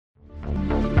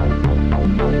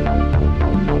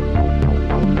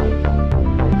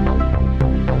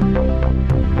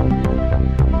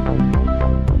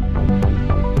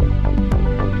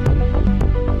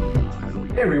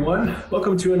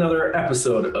welcome to another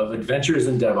episode of Adventures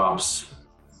in DevOps.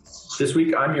 This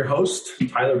week, I'm your host,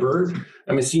 Tyler Bird.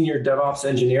 I'm a senior DevOps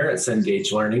engineer at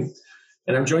Cengage Learning,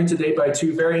 and I'm joined today by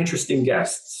two very interesting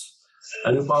guests,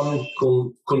 Anupam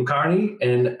Kulkarni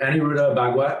and Aniruddha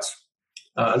Bhagwat.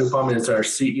 Anupam is our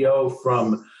CEO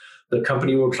from the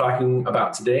company we're talking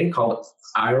about today called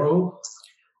Airo.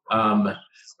 And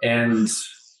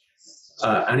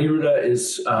Aniruddha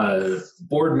is a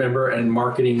board member and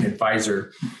marketing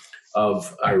advisor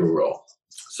of Airo.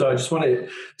 So I just want to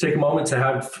take a moment to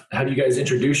have you guys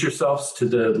introduce yourselves to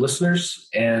the listeners,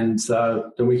 and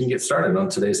then we can get started on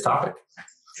today's topic.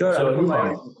 Sure. So,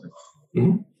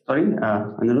 Sorry,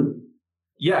 Aniruddha?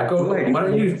 Yeah, go ahead. Why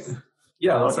don't you?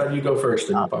 Yeah, let's have you go first,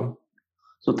 Anupam.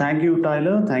 So thank you,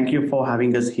 Tyler. Thank you for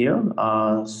having us here.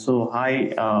 Hi,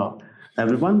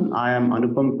 everyone. I am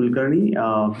Anupam Kulkarni,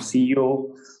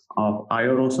 CEO of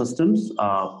Airo Systems.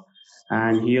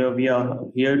 And here we are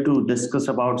here to discuss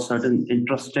about certain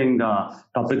interesting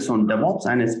topics on DevOps,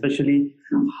 and especially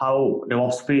how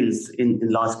DevOps fails in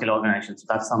large-scale organizations.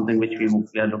 That's something which we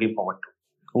are looking forward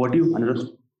to. Over to you, Aniruddha.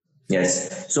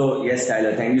 Yes. So, yes,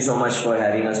 Tyler, thank you so much for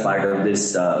having us part of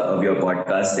this, of your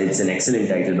podcast. It's an excellent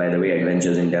title, by the way,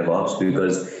 Adventures in DevOps,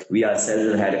 because we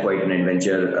ourselves have had quite an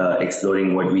adventure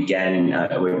exploring what we can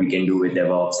do with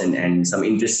DevOps and some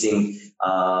interesting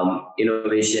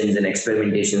innovations and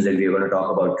experimentations that we're going to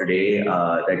talk about today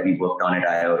that we worked on at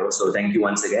Airo. So thank you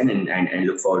once again, and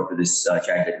look forward to this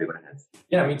chat that we're going to have.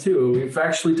 Yeah, me too. We've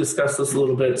actually discussed this a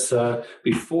little bit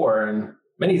before, and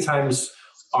many times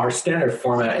our standard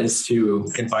format is to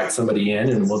invite somebody in,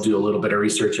 and we'll do a little bit of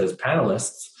research as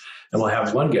panelists, and we'll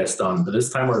have one guest on. But this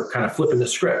time we're kind of flipping the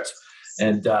script,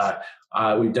 and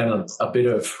we've done a bit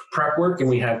of prep work, and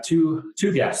we have two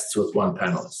guests with one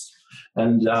panelist.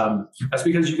 And that's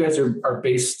because you guys are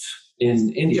based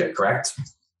in India, correct?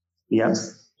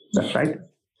 Yes, that's right.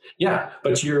 Yeah,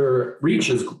 but your reach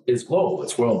is global;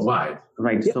 it's worldwide.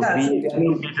 Right. So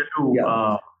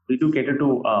we do cater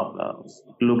to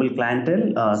global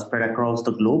clientele spread across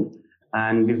the globe,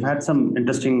 and we've had some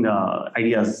interesting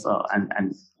ideas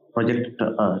and project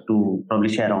to probably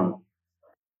share on.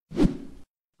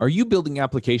 Are you building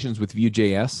applications with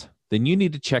Vue.js? Then you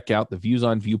need to check out the Views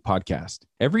on Vue podcast.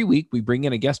 Every week, we bring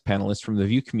in a guest panelist from the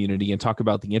Vue community and talk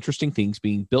about the interesting things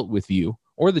being built with Vue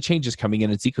or the changes coming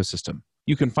in its ecosystem.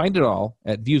 You can find it all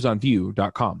at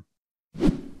viewsonvue.com.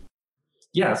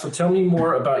 Yeah, so tell me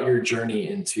more about your journey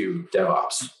into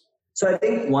DevOps. So I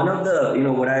think one of the,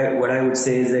 what I would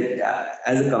say is that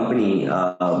as a company,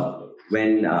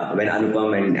 when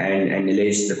Anupam and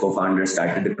Nilesh, the co-founder,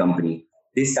 started the company,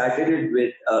 they started it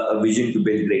with a vision to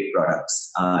build great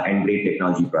products and great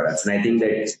technology products. And I think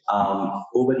that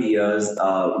over the years,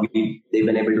 they've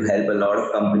been able to help a lot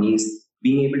of companies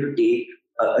being able to take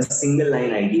a single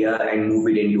line idea and move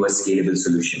it into a scalable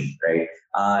solution, right?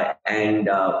 And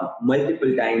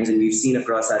multiple times, and we've seen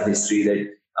across our history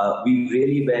that we've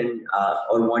really been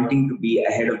or wanting to be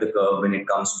ahead of the curve when it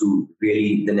comes to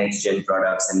really the next gen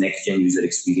products and next gen user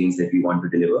experience that we want to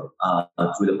deliver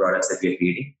through the products that we are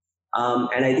creating.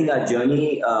 And I think our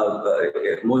journey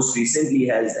most recently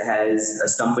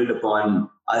has stumbled upon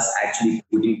us actually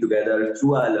putting together,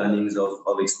 through our learnings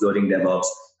of exploring DevOps,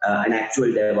 an actual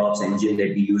DevOps engine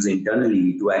that we use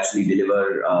internally to actually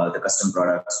deliver the custom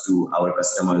products to our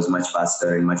customers much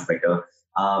faster and much better,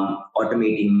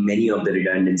 automating many of the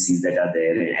redundancies that are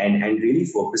there, and really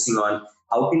focusing on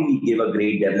how can we give a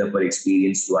great developer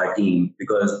experience to our team,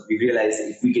 because we realize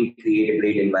if we can create a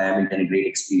great environment and a great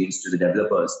experience to the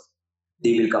developers,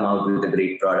 they will come out with a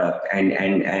great product.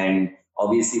 And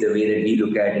obviously the way that we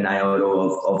look at in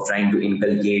Airo of trying to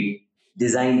inculcate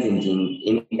design thinking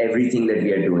in everything that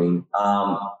we are doing,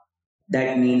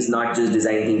 that means not just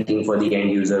design thinking for the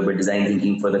end user, but design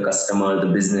thinking for the customer,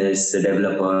 the business, the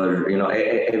developer,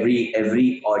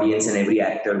 every audience and every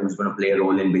actor who's going to play a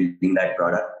role in building that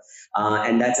product.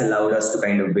 And that's allowed us to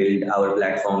kind of build our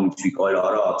platform, which we call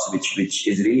AuroOps, which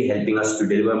is really helping us to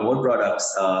deliver more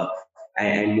products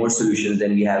and more solutions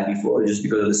than we have before, just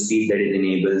because of the speed that it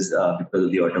enables, because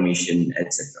of the automation,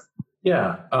 etc.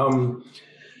 Yeah.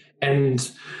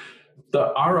 And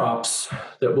the ROps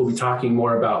that we'll be talking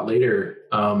more about later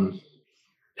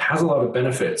has a lot of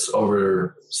benefits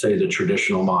over, say, the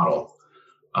traditional model.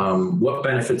 What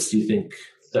benefits do you think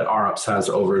that ROps has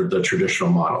over the traditional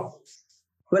model?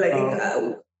 Well, I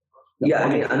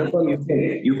think,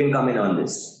 Anupam, you can come in on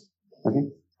this. Okay.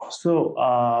 So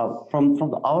from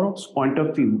the ROps point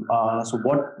of view, so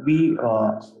what we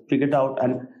figured out,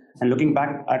 and looking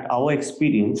back at our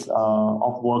experience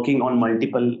of working on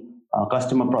multiple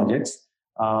customer projects,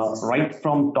 right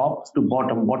from top to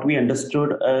bottom, what we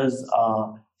understood is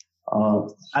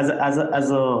As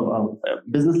a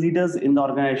business leaders in the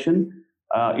organization,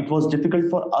 it was difficult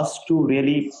for us to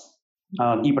really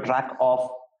keep a track of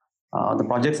the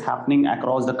projects happening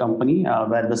across the company,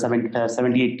 where the 70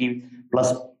 80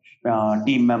 plus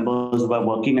team members were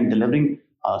working and delivering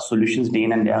solutions day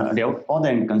in and day out for the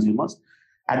end consumers.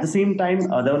 At the same time,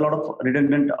 there were a lot of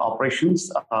redundant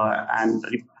operations and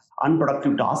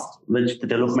unproductive tasks which the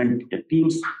development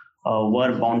teams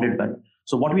were bounded by.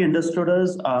 So what we understood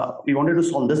is we wanted to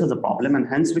solve this as a problem, and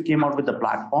hence we came out with the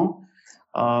platform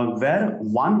where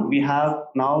one, we have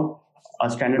now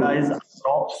standardized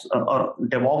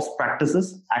DevOps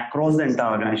practices across the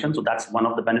entire organization. So that's one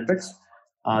of the benefits.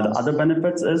 The other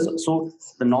benefits is, so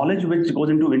the knowledge which goes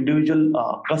into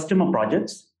individual customer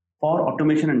projects for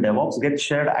automation and DevOps gets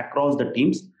shared across the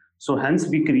teams. So hence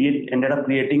we ended up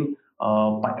creating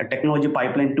a technology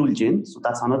pipeline tool chain. So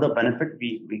that's another benefit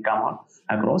we come out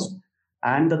across.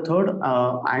 And the third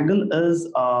angle is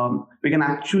we can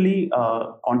actually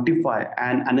quantify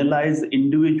and analyze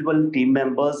individual team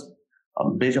members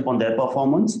based upon their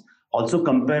performance, also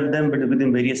compare them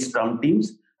within various Scrum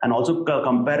teams, and also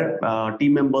compare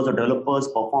team members or developers'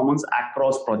 performance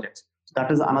across projects.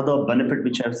 That is another benefit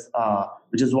which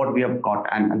is what we have got,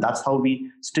 and that's how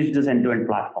we stitch this end-to-end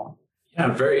platform.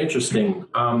 Yeah, very interesting.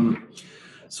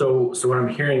 So what I'm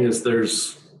hearing is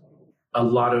there's a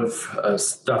lot of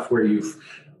stuff where you've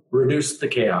reduced the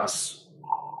chaos,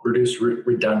 reduced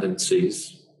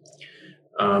redundancies,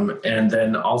 and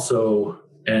then also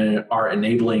are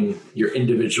enabling your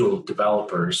individual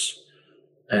developers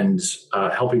and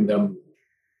helping them.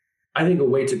 I think a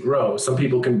way to grow. Some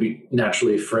people can be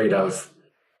naturally afraid of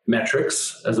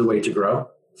metrics as a way to grow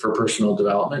for personal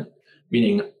development,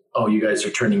 meaning, oh, you guys are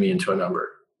turning me into a number.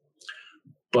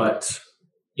 But,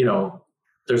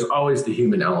 there's always the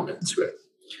human element to it.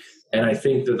 And I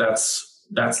think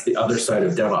that's the other side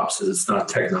of DevOps, is it's not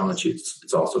technology,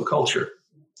 it's also culture,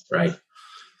 right?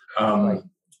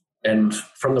 And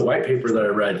from the white paper that I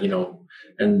read,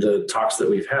 and the talks that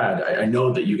we've had, I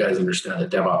know that you guys understand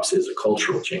that DevOps is a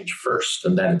cultural change first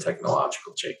and then a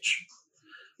technological change.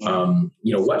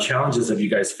 What challenges have you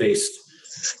guys faced,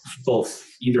 both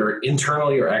either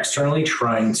internally or externally,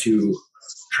 trying to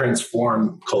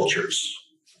transform cultures?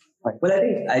 Well,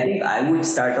 I think I would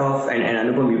start off, and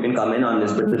Anupam, you can come in on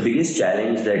this, but the biggest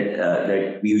challenge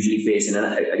that we usually face, and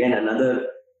again,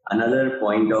 another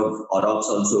point of OROPS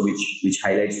also, which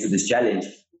highlights to this challenge,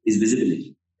 is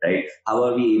visibility, right? How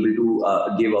are we able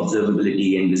to give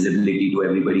observability and visibility to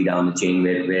everybody down the chain,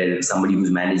 where somebody who's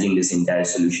managing this entire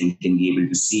solution can be able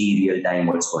to see real time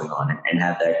what's going on and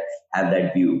have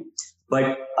that view.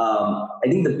 But I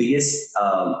think the biggest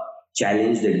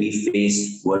challenge that we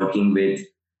faced working with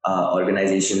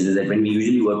organizations is that when we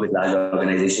usually work with large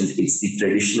organizations, it's the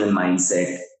traditional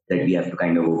mindset that we have to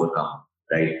kind of overcome,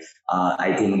 right?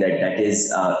 I think that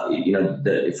is,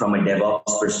 from a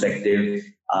DevOps perspective,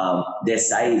 their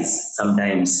size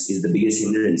sometimes is the biggest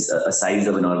hindrance. A size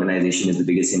of an organization is the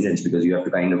biggest hindrance, because you have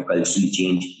to kind of culturally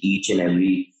change each and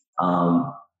every,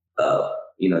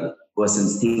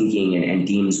 person's thinking and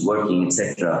teams working,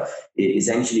 etc.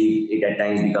 Essentially, it at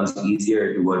times becomes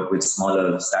easier to work with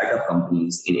smaller startup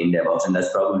companies in DevOps, and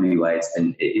that's probably why it's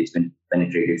been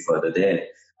penetrated further there.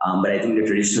 But I think the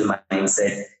traditional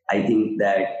mindset, I think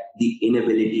that the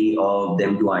inability of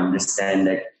them to understand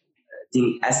that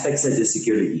aspects such as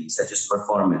security, such as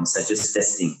performance, such as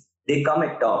testing, they come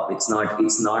at top. It's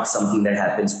not something that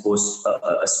happens post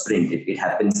a sprint. It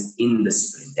happens in the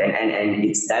sprint, and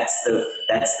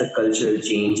that's the cultural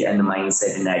change and the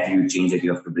mindset and attitude change that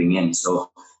you have to bring in.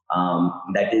 So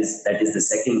that is the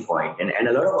second point. And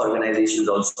a lot of organizations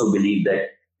also believe that,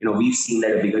 we've seen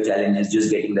that a bigger challenge is just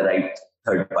getting the right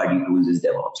third-party tools is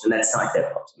DevOps, and that's not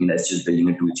DevOps. That's just building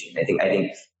a tool chain. I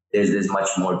think there's much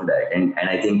more to that, and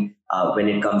I think when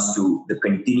it comes to the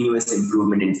continuous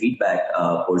improvement in feedback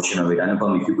portion of it,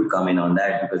 Anupam, if you could come in on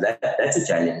that, because that's a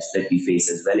challenge that we face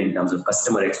as well in terms of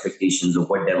customer expectations of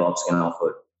what DevOps can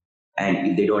offer, and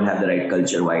if they don't have the right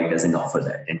culture, why it doesn't offer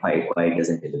that, and why it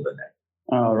doesn't deliver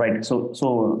that. Right.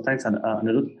 So thanks,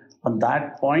 Aniruddha. On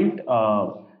that point,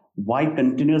 why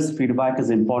continuous feedback is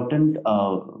important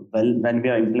when we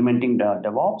are implementing the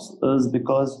DevOps is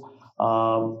because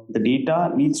the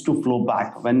data needs to flow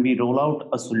back when we roll out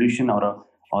a solution or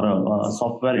a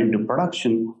software into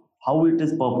production. How it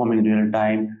is performing in real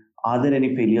time? Are there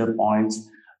any failure points?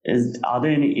 Are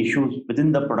there any issues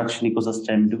within the production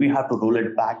ecosystem? Do we have to roll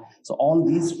it back? So all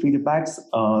these feedbacks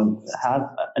have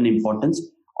an importance,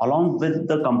 along with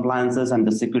the compliances and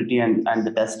the security and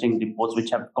the testing reports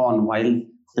which have gone while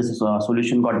this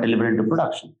solution got delivered into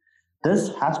production.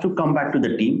 This has to come back to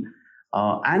the team.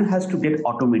 and has to get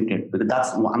automated, because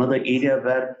that's another area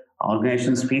where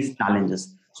organizations face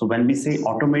challenges. So when we say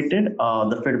automated,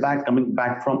 the feedback coming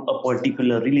back from a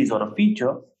particular release or a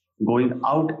feature going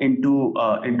out into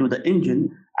the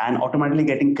engine and automatically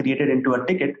getting created into a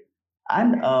ticket,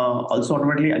 and also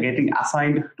automatically getting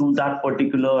assigned to that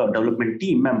particular development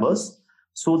team members,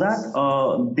 so that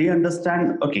they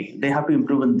understand, okay, they have to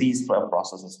improve in these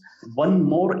processes. One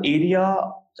more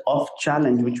area of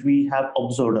challenge which we have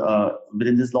observed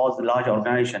within this large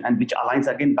organization, and which aligns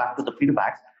again back to the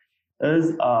feedback,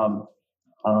 is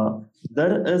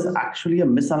there is actually a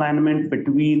misalignment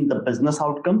between the business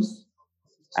outcomes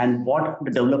and what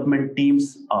the development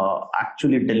teams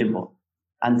actually deliver.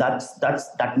 And that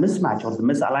mismatch or the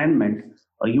misalignment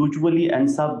usually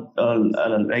ends up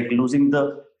like losing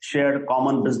the shared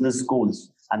common business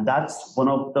goals. And that's one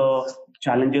of the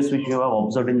challenges which you have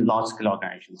observed in large scale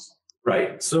organizations.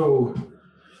 Right. So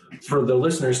for the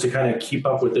listeners to kind of keep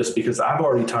up with this, because I've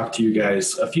already talked to you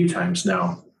guys a few times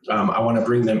now, I want to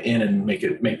bring them in and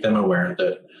make them aware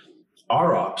that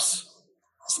ROps,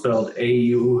 spelled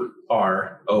AUROPS,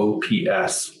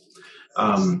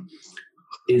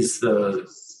 is the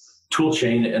tool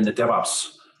chain and the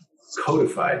DevOps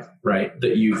codified, right,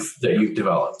 that you've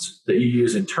developed, that you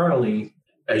use internally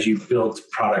as you build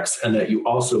products, and that you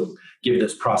also give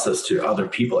this process to other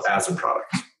people as a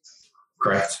product.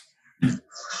 Correct?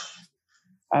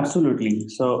 Absolutely.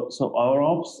 So our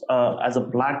ops as a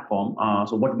platform,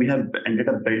 so what we have ended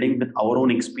up building with our own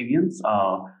experience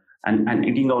and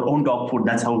eating our own dog food,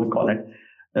 that's how we call it,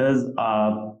 is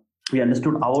we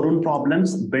understood our own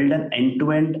problems, build an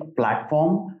end-to-end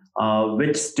platform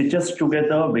which stitches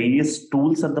together various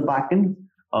tools at the back end,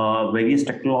 various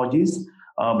technologies,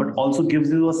 but also gives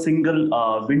you a single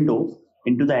window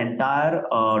into the entire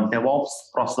DevOps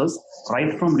process,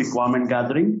 right from requirement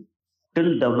gathering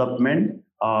till development,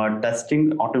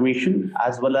 testing, automation,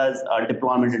 as well as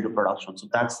deployment into production. So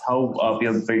that's how we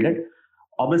have built it.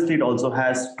 Obviously, it also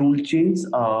has tool chains,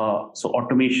 so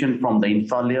automation from the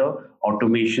infra layer,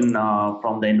 automation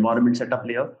from the environment setup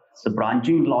layer. The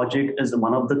branching logic is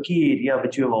one of the key area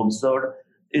which we have observed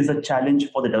is a challenge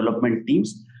for the development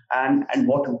teams. And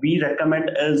what we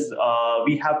recommend is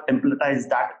we have templatized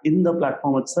that in the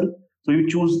platform itself. So you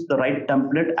choose the right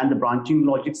template, and the branching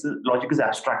logic is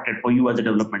abstracted for you as a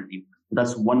development team.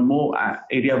 That's one more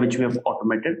area which we have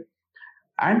automated.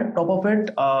 And on top of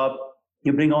it,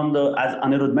 you bring on as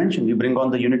Aniruddha mentioned, you bring on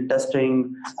the unit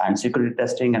testing and security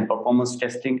testing and performance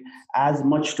testing as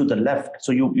much to the left.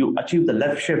 So you achieve the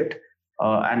left shift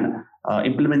and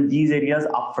implement these areas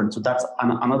upfront. So that's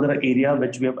another area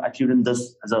which we have achieved in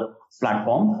this as a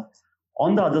platform.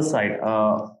 On the other side,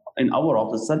 in our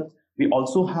office, we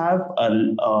also have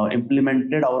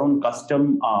implemented our own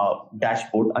custom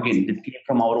dashboard. Again, it came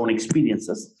from our own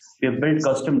experiences. We have built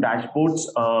custom dashboards,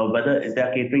 whether they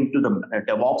are catering to the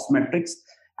DevOps metrics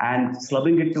and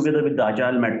clubbing it together with the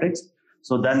Agile metrics.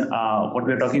 So then what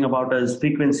we're talking about is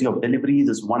frequency of delivery.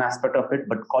 This is one aspect of it,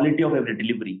 but quality of every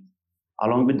delivery,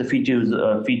 along with the features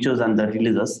and the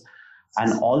releases.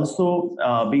 And also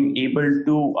being able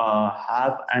to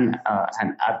have an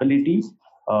ability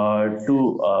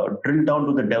to drill down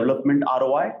to the development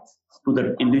ROI, to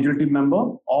the individual team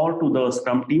member or to the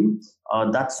Scrum team.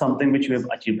 That's something which we have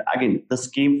achieved. Again, this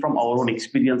came from our own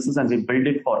experiences and we built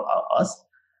it for us.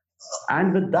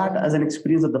 And with that as an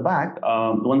experience at the back,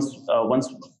 once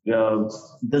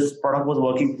this product was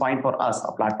working fine for us,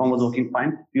 our platform was working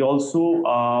fine, we also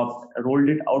rolled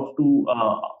it out to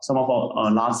some of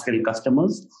our large-scale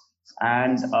customers,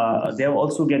 and they are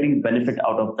also getting benefit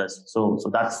out of this. So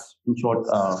that's in short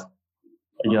a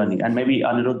journey. And maybe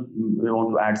Aniruddha, we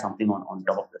want to add something on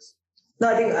top of this. No,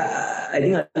 I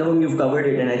think Anupam, you've covered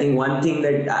it, and I think one thing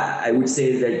that I would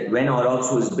say is that when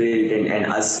ROps was built and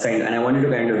us and I wanted to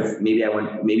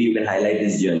maybe you can highlight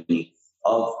this journey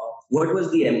of what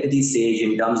was the empathy stage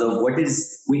in terms of what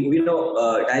is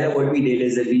Tyler, what we did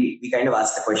is that we kind of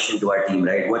asked the question to our team,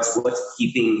 right? What's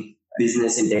keeping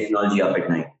business and technology up at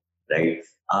night, right?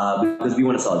 Because we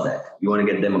want to solve that. We want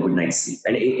to get them a good night's sleep,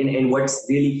 and what's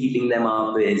really keeping them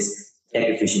up is tech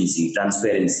efficiency,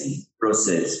 transparency,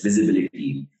 process,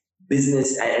 visibility,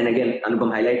 business, and again,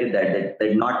 Anupam highlighted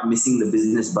that not missing the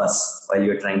business bus while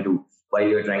you're trying to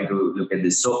look at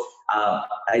this. So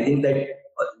I think that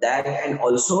and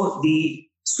also the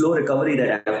slow recovery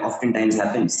that oftentimes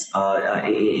happens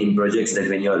in projects, that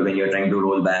when you're trying to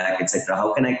roll back, etc.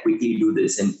 How can I quickly do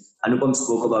this? And Anupam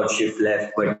spoke about shift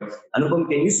left, but Anupam,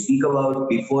 can you speak about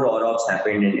before ROps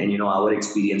happened and our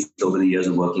experience over the years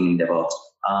of working in DevOps?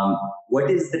 What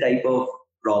is the type of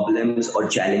problems or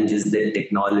challenges that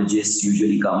technologists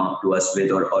usually come up to us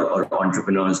with, or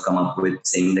entrepreneurs come up with,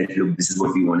 saying that, look, this is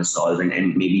what we want to solve,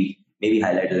 and maybe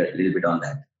highlight a little bit on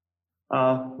that.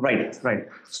 Right.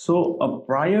 So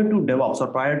prior to DevOps or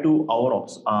prior to our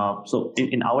ops, so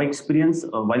in our experience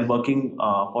while working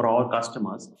for our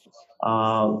customers,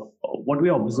 what we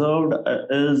observed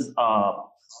is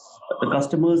the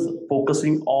customers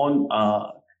focusing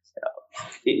on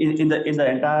in the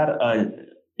entire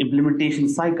implementation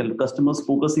cycle, customers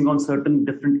focusing on certain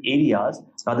different areas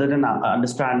rather than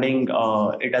understanding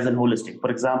it as a holistic.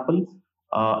 For example,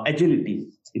 agility.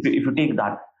 If you take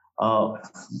that.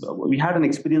 We had an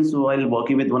experience while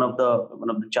working with one of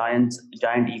the giant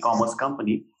e-commerce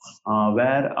company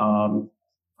where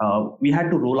we had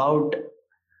to roll out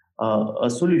a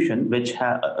solution which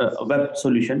had a web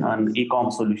solution, an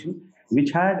e-com solution,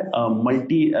 which had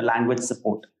multi-language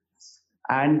support.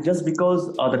 And just because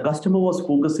the customer was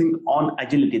focusing on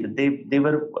agility, that they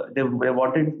were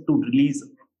wanting to release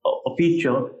a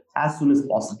feature as soon as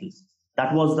possible.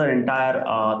 That was the entire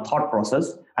thought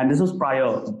process, and this was prior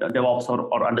DevOps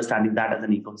or understanding that as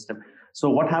an ecosystem. So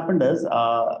what happened is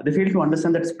they failed to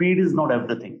understand that speed is not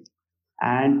everything,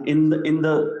 and in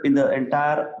the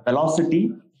entire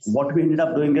velocity, what we ended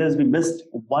up doing is we missed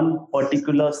one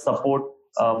particular support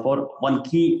for one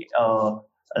key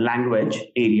language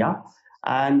area,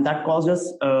 and that caused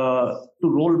us to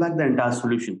roll back the entire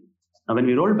solution. Now, when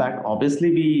we rolled back,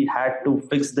 obviously we had to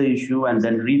fix the issue and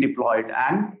then redeploy it,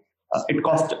 and it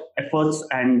cost efforts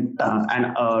and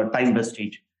time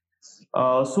wastage.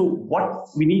 So what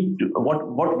we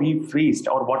faced,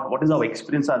 or what is our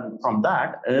experience from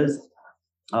that is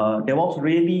DevOps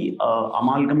really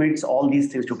amalgamates all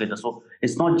these things together. So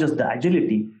it's not just the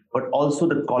agility, but also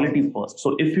the quality first.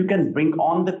 So if you can bring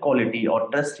on the quality or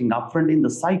testing upfront in the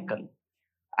cycle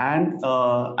and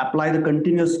apply the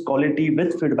continuous quality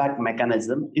with feedback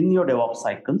mechanism in your DevOps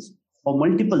cycles for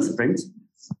multiple sprints,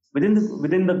 within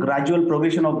the gradual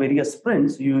progression of various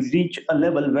sprints, you reach a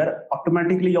level where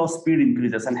automatically your speed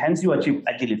increases and hence you achieve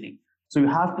agility. So you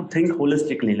have to think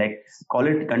holistically, like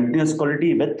quality, continuous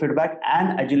quality with feedback,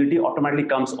 and agility automatically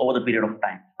comes over the period of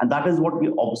time. And that is what we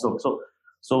observed.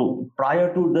 So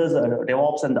prior to this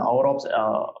DevOps and our ops,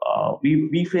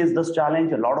 we faced this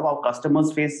challenge. A lot of our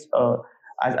customers face,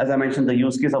 as I mentioned, the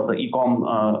use case of the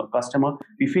e-com customer.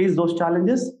 We faced those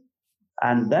challenges,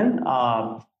 and then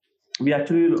we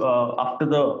actually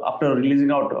after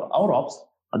releasing out our ops,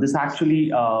 this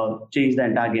actually changed the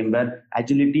entire game where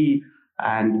agility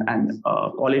and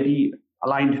quality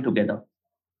aligned together.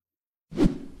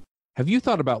 Have you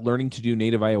thought about learning to do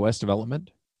native iOS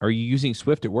development? Are you using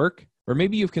Swift at work? Or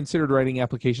maybe you've considered writing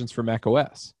applications for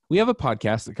macOS. We have a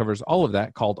podcast that covers all of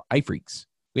that called iPhreaks.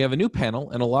 We have a new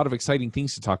panel and a lot of exciting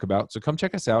things to talk about, so come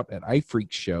check us out at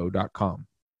iPhreakshow.com.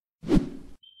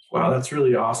 Wow, that's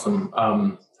really awesome.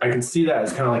 I can see that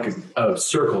as kind of like a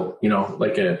circle,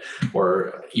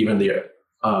 or even the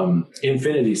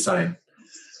infinity sign,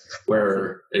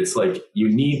 where it's like you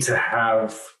need to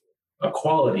have a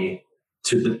quality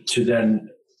to then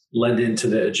lend into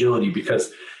the agility,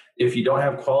 because if you don't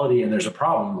have quality and there's a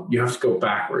problem, you have to go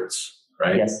backwards,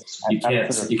 right? Yes,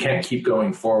 you can't keep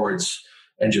going forwards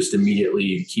and just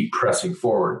immediately keep pressing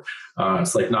forward.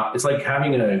 It's like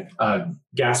having a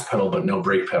gas pedal but no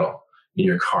brake pedal in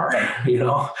your car.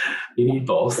 You need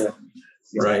both,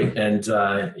 right? And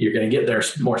you're going to get there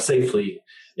more safely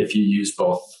if you use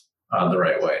both the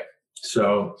right way.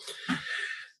 So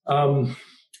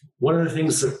one of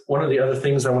the other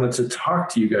things I wanted to talk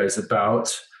to you guys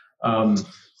about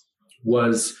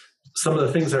was some of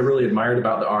the things I really admired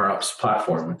about the ROps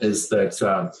platform is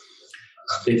that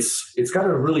it's got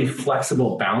a really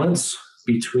flexible balance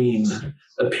between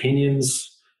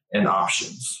opinions and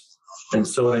options. And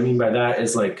so what I mean by that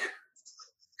is, like,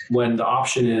 when the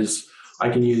option is I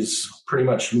can use pretty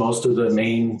much most of the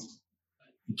main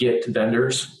Git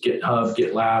vendors, GitHub,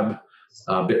 GitLab,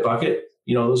 Bitbucket,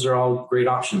 those are all great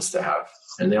options to have.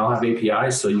 And they all have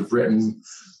APIs, so you've written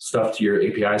stuff to your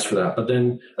APIs for that. But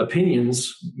then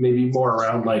opinions may be more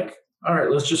around like, all right,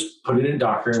 let's just put it in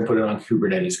Docker and put it on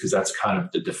Kubernetes, because that's kind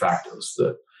of the de factos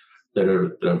that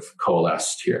have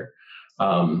coalesced here.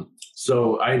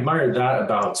 So I admired that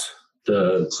about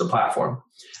the platform.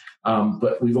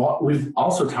 But we've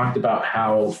also talked about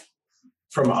how,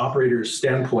 from an operator's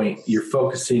standpoint, you're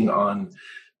focusing on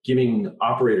giving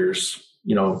operators,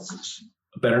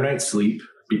 a better night's sleep,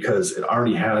 because it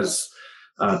already has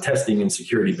testing and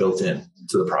security built in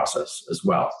to the process as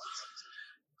well.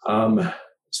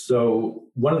 So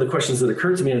one of the questions that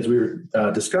occurred to me as we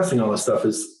were discussing all this stuff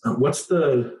is, what's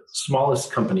the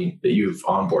smallest company that you've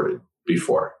onboarded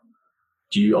before?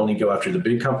 do you only go after the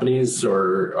big companies,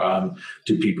 or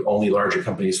do people only larger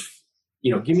companies?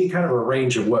 Give me kind of a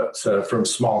range of what from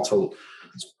small to.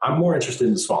 I'm more interested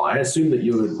in small. I assume that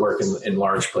you would work in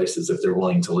large places if they're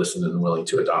willing to listen and willing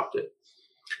to adopt it.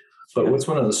 But what's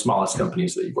one of the smallest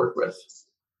companies that you work with?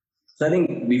 So I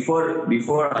think before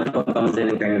Anupam comes in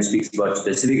and kind of speaks about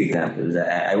specific examples,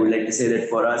 I would like to say that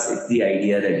for us, it's the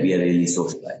idea that we are really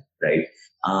sourced by, right?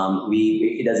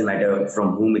 It doesn't matter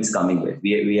from whom it's coming with.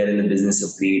 We are in the business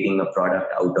of creating a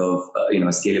product out of a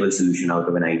scalable solution out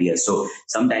of an idea. So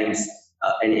sometimes,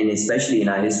 and especially in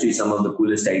our history, some of the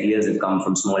coolest ideas have come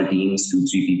from small teams,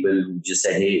 2-3 people who just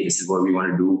said, "Hey, this is what we want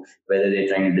to do." Whether they're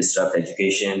trying to disrupt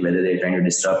education, whether they're trying to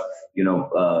disrupt,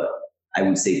 I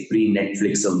would say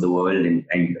pre-Netflix of the world and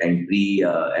pre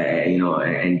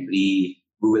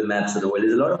Google Maps of the world.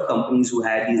 There's a lot of companies who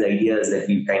had these ideas that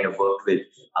we've kind of worked with,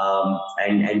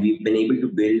 and we've been able to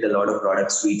build a lot of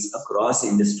product suites across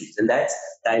industries. And that's,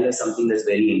 Tyler, something that's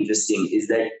very interesting is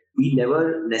that we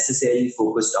never necessarily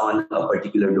focused on a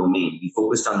particular domain. We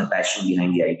focused on the passion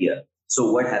behind the idea.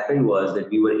 So what happened was that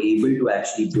we were able to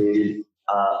actually build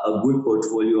a good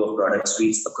portfolio of product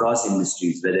suites across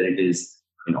industries, whether it is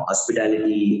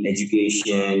hospitality,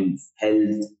 education,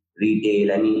 health,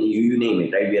 retail. I mean, you name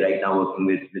it, right? We are right now working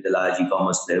with a large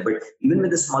e-commerce player, but even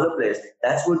with the smaller players,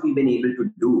 that's what we've been able to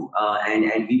do, and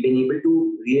we've been able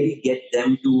to really get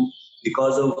them to,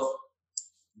 because of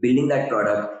building that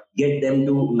product, get them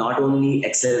to not only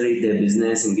accelerate their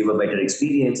business and give a better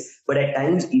experience, but at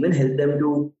times even help them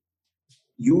to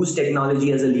use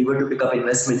technology as a lever to pick up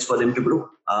investments for them to grow,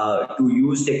 to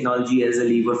use technology as a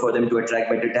lever for them to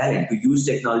attract better talent, to use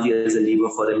technology as a lever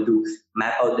for them to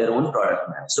map out their own product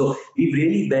map. So we've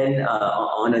really been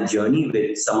on a journey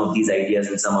with some of these ideas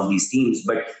and some of these teams.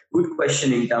 But good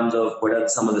question in terms of what are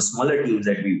some of the smaller teams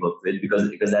that we work with,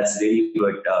 because that's really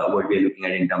what we're looking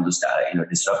at in terms of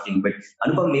disrupting. But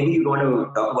Anupam, maybe you want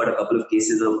to talk about a couple of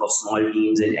cases of small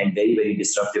teams and very, very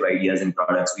disruptive ideas and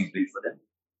products we've built for them.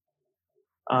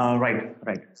 Right.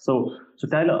 So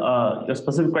Tyler, your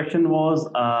specific question was,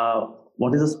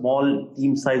 what is the small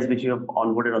team size which you have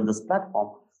onboarded on this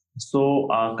platform? So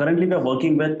currently we're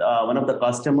working with one of the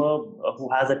customer who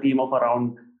has a team of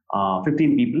around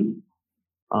 15 people,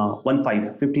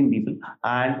 15 people.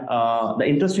 And the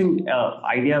interesting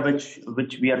idea which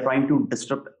we are trying to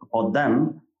disrupt for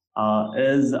them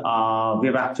is we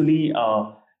have actually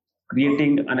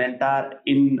creating an entire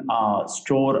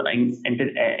in-store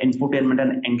infotainment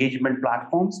and engagement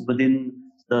platforms within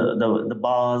the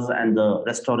bars and the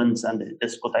restaurants and the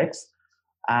discotheques.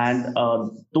 And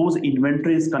those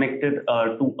inventory is connected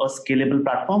to a scalable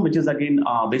platform, which is again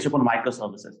based upon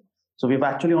microservices. So we've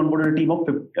actually onboarded a team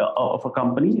of a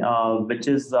company which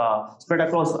is spread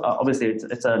across, obviously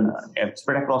it's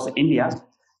spread across India.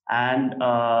 And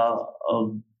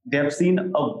they have seen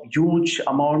a huge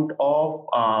amount of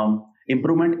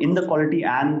improvement in the quality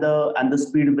and the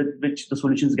speed with which the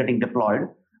solution is getting deployed,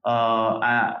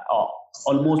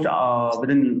 almost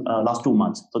within last 2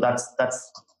 months. So that's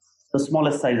the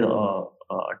smallest size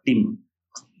team.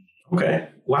 Okay,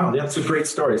 wow, that's a great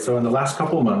story. So in the last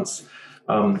couple of months,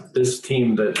 this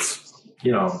team that's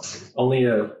only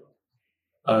a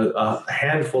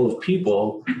handful of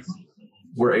people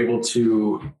were able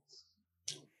to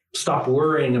stop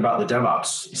worrying about the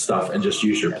DevOps stuff and just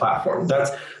use your platform.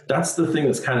 That's the thing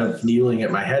that's kind of kneeling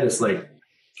at my head. Is like,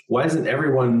 why isn't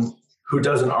everyone who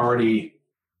doesn't already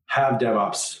have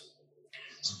DevOps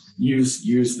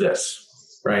use this,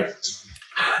 right?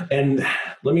 And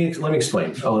let me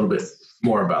explain a little bit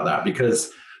more about that,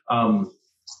 because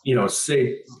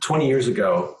say 20 years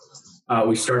ago,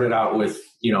 we started out with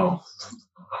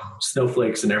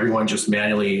snowflakes, and everyone just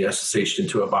manually SSH'd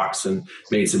into a box and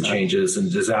made some changes.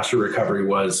 And disaster recovery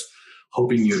was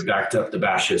hoping you had backed up the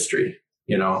bash history,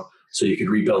 so you could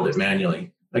rebuild it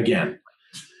manually again.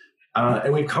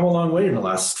 And we've come a long way in the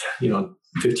last,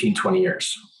 15, 20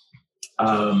 years.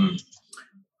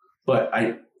 But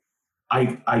I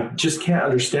just can't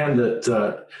understand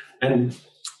that. And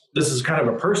this is kind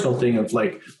of a personal thing of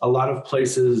like a lot of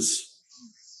places.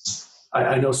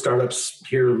 I know startups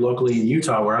here locally in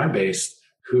Utah, where I'm based,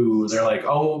 who they're like,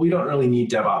 oh, we don't really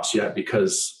need DevOps yet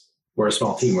because we're a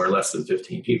small team. We're less than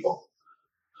 15 people.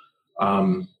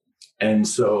 And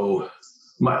so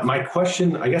my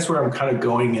question, I guess where I'm kind of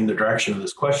going in the direction of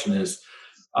this question is,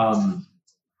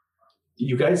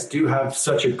 you guys do have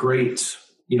such a great,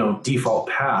 default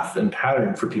path and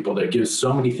pattern for people that gives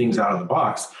so many things out of the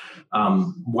box.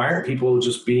 Why aren't people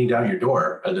just beating down your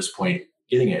door at this point?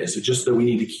 Getting it? Is it just that we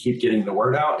need to keep getting the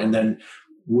word out? And then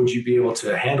would you be able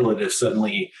to handle it if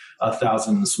suddenly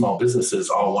 1,000 small businesses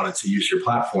all wanted to use your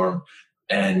platform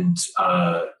and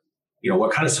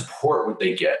what kind of support would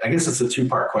they get? I guess it's a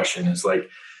two-part question. Is like,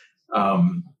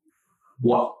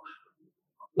 why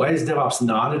is DevOps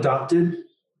not adopted?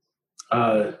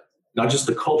 Not just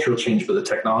the cultural change, but the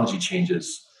technology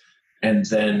changes. And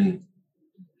then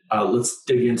let's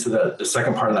dig into the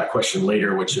second part of that question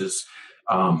later, which is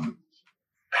the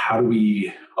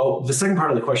second part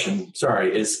of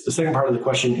the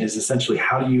question is essentially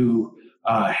how do you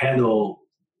handle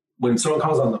when someone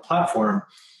comes on the platform,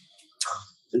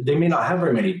 they may not have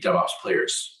very many DevOps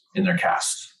players in their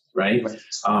cast, right?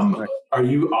 Right. Are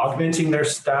you augmenting their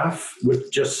staff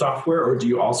with just software, or do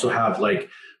you also have like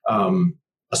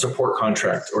a support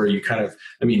contract, or you kind of,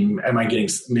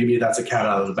 maybe that's a cat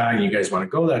out of the bag and you guys want to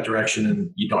go that direction and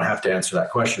you don't have to answer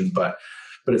that question, but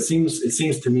it seems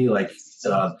to me like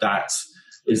that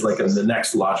is like the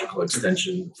next logical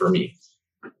extension for me.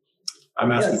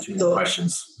 I'm asking too many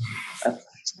questions.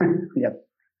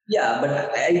 Yeah, but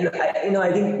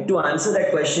I think to answer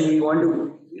that question, we want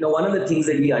to, one of the things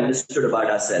that we understood about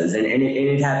ourselves, and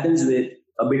it happens with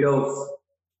a bit of,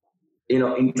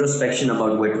 introspection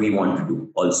about what we want to do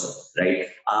also, right?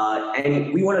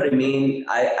 And we want to remain,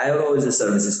 IRO is a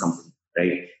services company,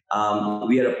 right?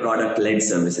 We are a product-led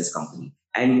services company.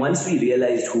 And once we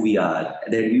realized who we are,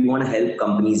 that we want to help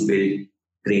companies build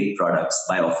great products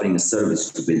by offering a service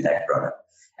to build that product.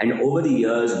 And over the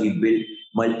years, we've built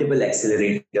multiple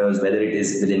accelerators, whether it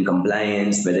is within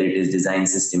compliance, whether it is design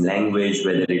system language,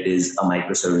 whether it is a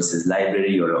microservices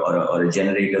library or a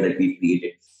generator that we've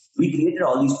created. We created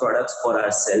all these products for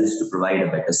ourselves to provide a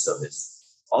better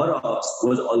service. OROps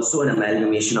was also an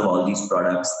amalgamation of all these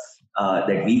products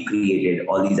that we created,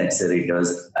 all these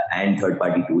accelerators and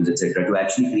third-party tools, etc., to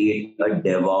actually create a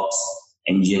DevOps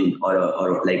engine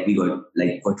or like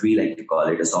what we like to call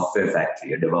it, a software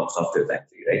factory, a DevOps software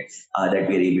factory, right? That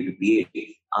we are able to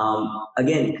create.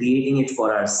 Again, creating it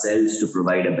for ourselves to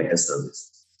provide a better service.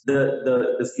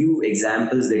 The few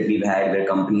examples that we've had where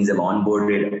companies have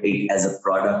onboarded it as a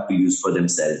product to use for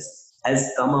themselves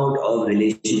has come out of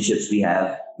relationships we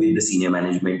have with the senior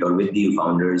management or with the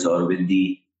founders or with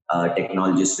the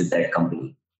technologists with that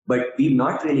company. But we've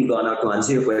not really gone out to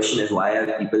answer your question is why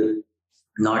are people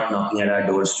not knocking at our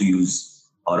doors to use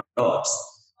OROps?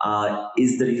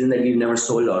 Is the reason that we've never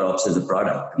sold OROps as a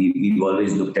product. We've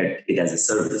always looked at it as a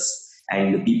service.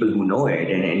 And the people who know it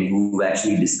and who've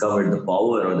actually discovered the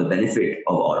power or the benefit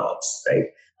of OROps,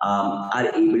 right,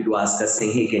 are able to ask us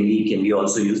saying, hey, can we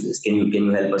also use this? Can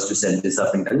you help us to set this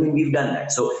up? And we've done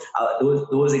that. So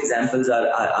those examples are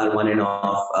on and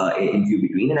off in few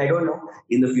between. And I don't know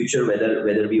in the future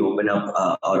whether we open up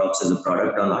OROps as a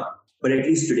product or not. But at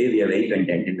least today we are very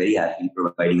content and very happy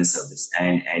providing a service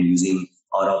and using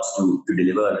OROps to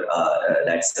deliver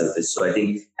that service. So I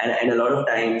think, and a lot of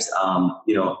times,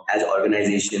 as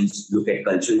organizations look at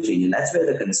cultural change, and that's where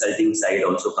the consulting side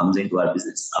also comes into our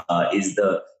business,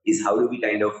 is how do we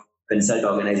kind of consult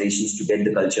organizations to get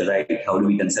the culture right? How do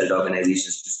we consult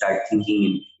organizations to start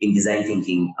thinking in design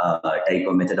thinking type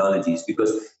of methodologies?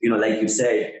 Because, like you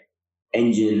said,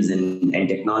 engines and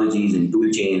technologies and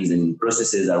tool chains and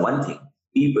processes are one thing.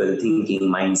 People thinking,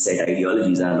 mindset,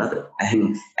 ideologies are another.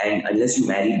 And unless you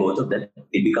marry both of them,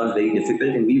 it becomes very difficult.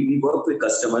 And we work with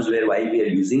customers where while we are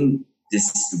using this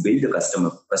to build a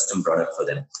custom product for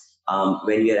them,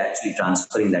 when we are actually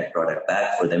transferring that product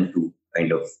back for them to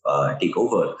kind of take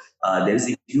over, there is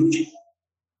a huge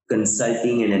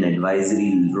consulting and an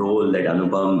advisory role that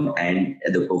Anupam and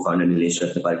the co-founder Nilesh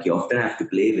Ratnaparkhi often have to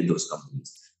play with those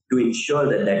companies to ensure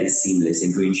that is seamless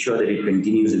and to ensure that it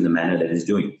continues in the manner that it's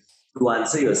doing. To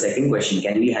answer your second question,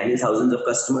 can we handle thousands of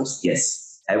customers?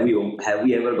 Yes. Have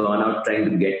we ever gone out trying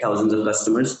to get thousands of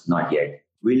customers? Not yet.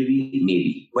 Will we?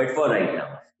 Maybe. But for right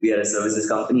now, we are a services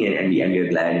company and we are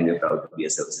glad and we're proud to be a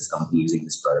services company using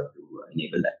this product to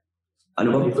enable that.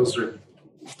 Anupam?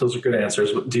 Those are good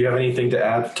answers. Do you have anything to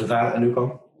add to that,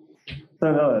 Anupam?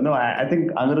 No, I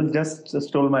think Aniruddha just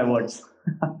stole my words.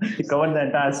 He covered the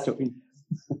entire story.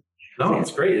 No,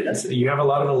 it's great. You have a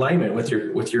lot of alignment with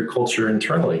your culture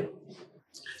internally.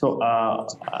 So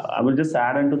I will just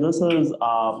add into this is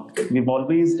we've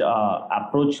always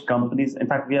approached companies. In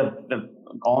fact, we have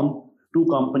gone to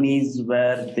companies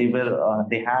where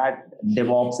they had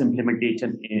DevOps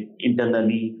implementation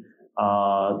internally.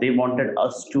 They wanted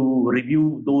us to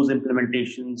review those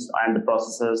implementations and the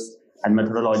processes and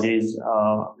methodologies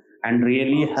and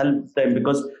really help them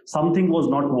because something was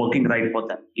not working right for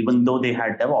them, even though they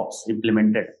had DevOps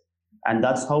implemented. And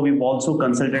that's how we've also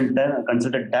consulted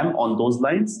them on those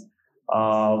lines.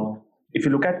 If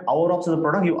you look at our ops as a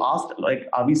product, you asked,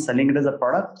 are we selling it as a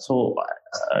product? So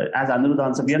as Aniruddha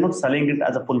answered, we are not selling it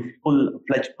as a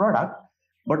full-fledged product,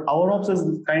 But our ops is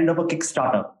kind of a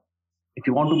Kickstarter. If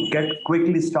you want to get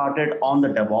quickly started on the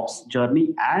DevOps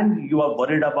journey and you are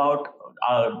worried about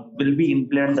will we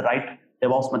implement the right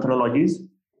DevOps methodologies,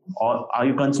 or are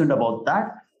you concerned about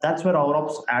that? That's where our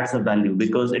ops adds a value,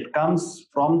 because it comes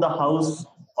from the house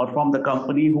or from the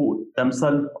company who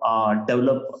themselves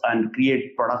develop and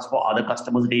create products for other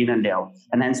customers day in and day out.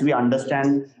 And hence we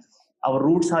understand our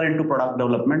roots are into product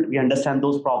development. We understand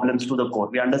those problems to the core.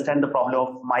 We understand the problem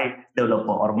of my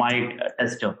developer or my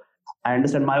tester. I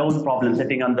understand my own problem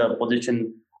sitting on the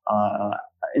position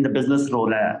in the business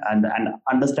role and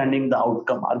understanding the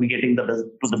outcome. Are we getting to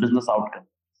the business outcome?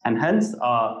 And hence,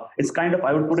 it's kind of,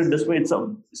 I would put it this way, it's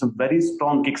a very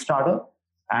strong Kickstarter,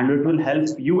 and it will help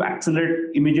you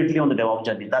accelerate immediately on the DevOps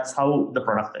journey. That's how the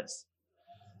product is.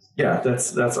 Yeah,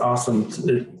 that's awesome.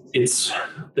 It's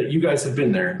that you guys have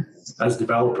been there as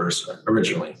developers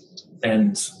originally,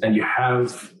 and you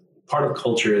have part of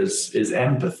culture is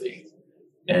empathy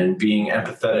and being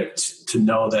empathetic to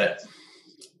know that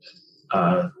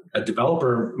a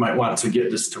developer might want to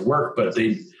get this to work, but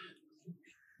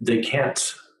they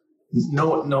can't.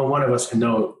 No one of us can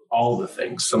know all the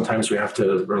things. Sometimes we have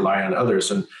to rely on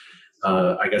others. And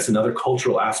I guess another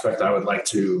cultural aspect I would like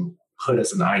to put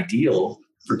as an ideal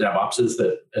for DevOps is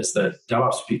that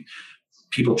DevOps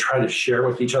people try to share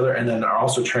with each other, and then are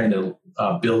also trying to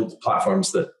build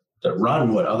platforms that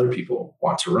run what other people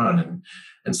want to run.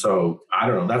 And so I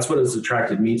don't know. That's what has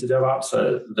attracted me to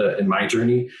DevOps in my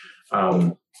journey.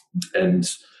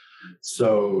 And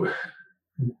so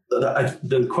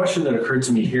the question that occurred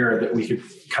to me here that we could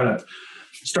kind of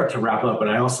start to wrap up, and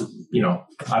I also,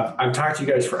 I've talked to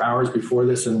you guys for hours before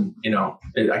this, and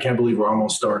I can't believe we're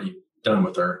almost already done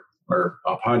with our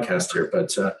podcast here.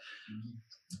 But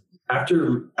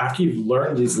after you've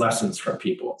learned these lessons from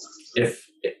people,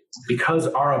 because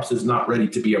ROps is not ready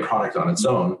to be a product on its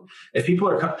own, if people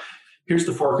are here's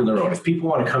the fork in the road. If people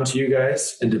want to come to you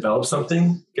guys and develop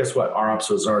something, guess what? ROps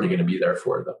is already going to be there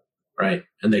for them, right?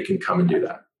 And they can come and do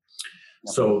that.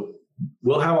 So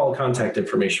we'll have all contact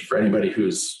information for anybody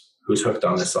who's hooked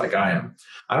on this like I am.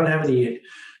 I don't have any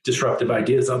disruptive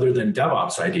ideas other than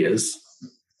DevOps ideas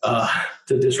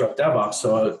to disrupt DevOps.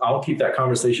 So I'll keep that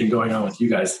conversation going on with you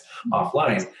guys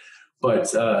offline.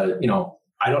 But,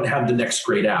 I don't have the next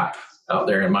great app out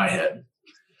there in my head.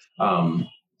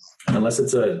 Unless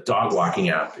it's a dog walking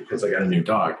app because I got a new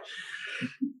dog.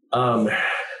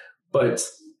 But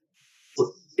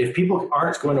if people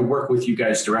aren't going to work with you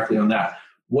guys directly on that,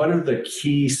 what are the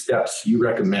key steps you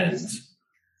recommend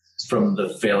from the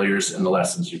failures and the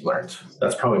lessons you've learned?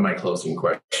 That's probably my closing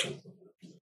question.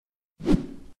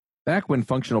 Back when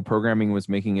functional programming was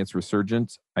making its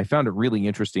resurgence, I found it really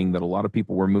interesting that a lot of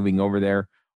people were moving over there,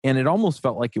 and it almost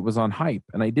felt like it was on hype,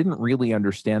 and I didn't really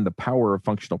understand the power of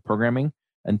functional programming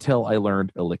until I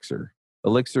learned Elixir.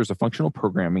 Elixir is a functional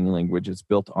programming language. It's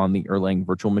built on the Erlang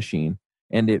virtual machine,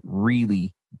 and it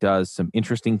really does some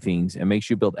interesting things and makes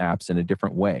you build apps in a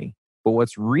different way. But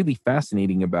what's really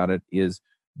fascinating about it is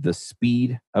the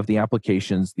speed of the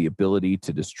applications, the ability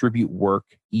to distribute work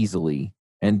easily,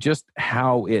 and just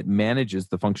how it manages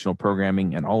the functional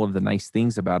programming and all of the nice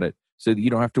things about it so that you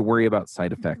don't have to worry about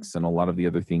side effects and a lot of the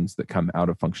other things that come out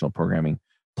of functional programming.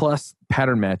 Plus,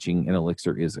 pattern matching in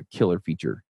Elixir is a killer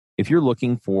feature. If you're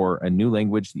looking for a new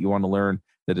language that you want to learn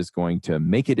that is going to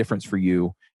make a difference for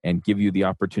you and give you the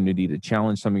opportunity to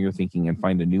challenge some of your thinking and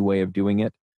find a new way of doing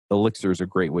it, Elixir is a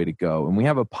great way to go. And we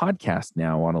have a podcast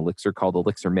now on Elixir called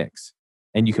Elixir Mix,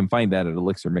 and you can find that at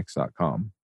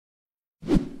elixirmix.com.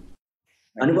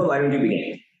 Anupam, why don't you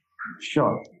begin?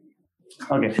 Sure.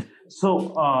 Okay.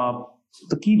 So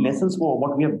the key lessons for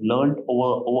what we have learned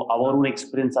over our own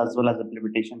experience as well as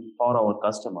implementation for our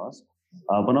customers.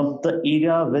 One of the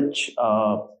area which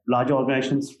large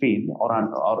organizations fail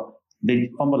or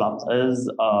they fumble up is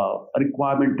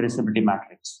requirement traceability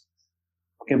matrix.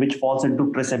 Okay, which falls into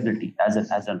traceability as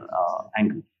an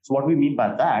angle. So what we mean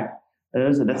by that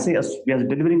is, let's say we are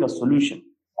delivering a solution,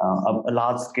 a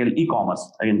large scale e-commerce,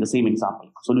 again the same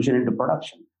example, solution into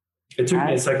production. It took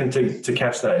me a second to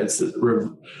catch that. It's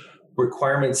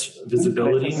requirements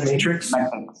visibility matrix.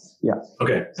 Yeah.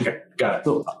 Okay. Got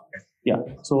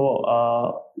it.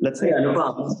 So let's say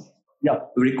Anupam. Yeah.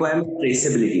 Requirement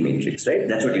traceability matrix, right?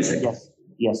 That's what you said.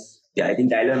 Yes. Yeah, I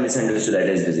think Tyler misunderstood that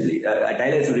as visibility.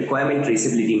 Tyler, it's requirement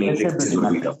traceability matrix.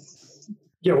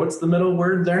 Yeah, what's the middle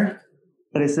word there?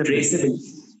 Traceability.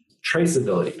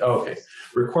 Traceability. Oh, okay.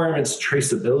 Requirements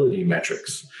traceability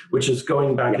metrics, which is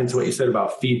going back into what you said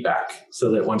about feedback, so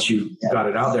that once you got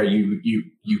it out there,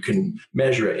 you can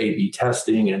measure it, A/B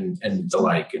testing and the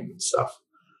like and stuff.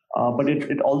 But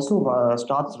it also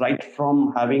starts right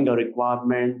from having a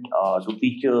requirement to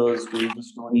features, to user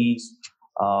stories,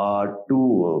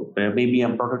 to maybe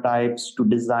prototypes, to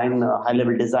design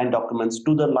high-level design documents,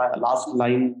 to the last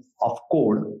line of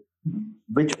code,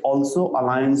 which also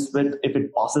aligns with, if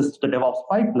it passes to the DevOps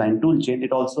pipeline toolchain,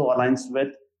 it also aligns with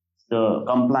the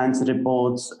compliance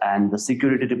reports and the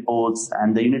security reports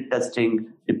and the unit testing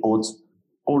reports,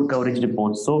 code coverage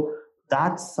reports. So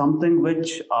that's something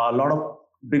which a lot of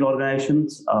big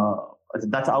organizations,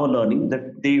 that's our learning,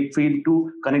 that they fail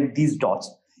to connect these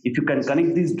dots. If you can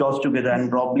connect these dots together and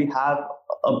probably have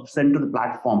a central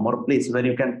platform or a place where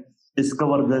you can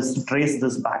discover this, trace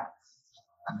this back,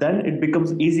 then it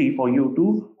becomes easy for you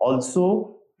to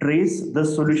also trace the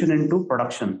solution into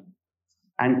production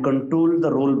and control the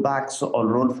rollbacks or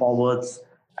roll forwards,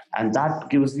 and that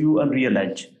gives you a real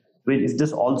edge. Which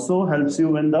this also helps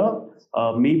you in the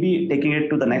maybe taking it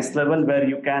to the next level where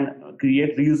you can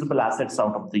create reusable assets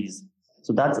out of these.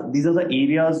 So these are the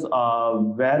areas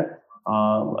where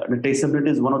the traceability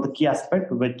is one of the key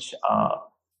aspects which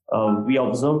we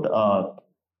observed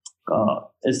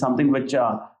is something which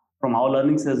from our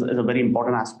learnings is a very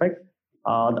important aspect.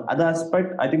 The other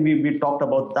aspect, I think we talked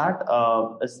about that,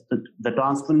 is the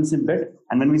transparency bit.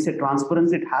 And when we say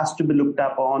transparency, it has to be looked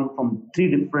upon from three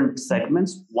different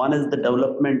segments. One is the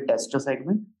development tester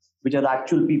segment, which are the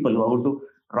actual people who are going to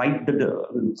write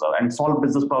and solve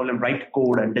business problem, write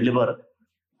code and deliver.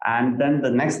 And then the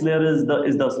next layer is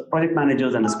the project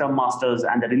managers and the scrum masters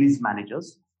and the release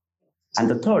managers. And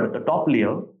the third, the top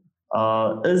layer,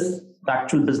 is the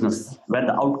actual business, where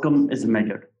the outcome is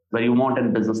measured, where you want a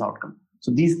business outcome.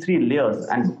 So these three layers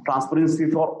and transparency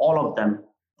for all of them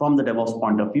from the DevOps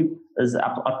point of view is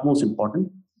utmost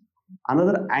important.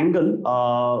 Another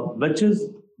angle, which is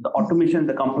the automation,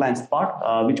 the compliance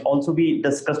part, which also we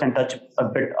discussed and touched a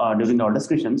bit during our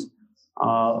discussions.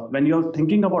 When you're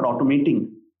thinking about automating,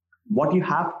 what you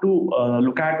have to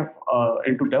look at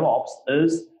into DevOps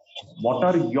is what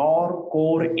are your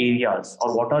core areas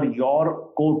or what are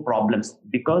your core problems?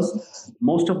 Because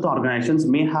most of the organizations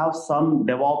may have some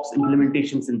DevOps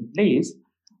implementations in place,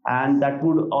 and that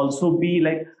would also be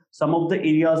like some of the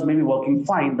areas may be working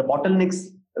fine. The bottlenecks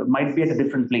might be at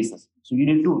different places. So you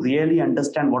need to really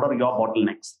understand what are your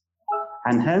bottlenecks.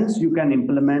 And hence you can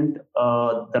implement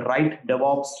the right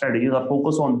DevOps strategies or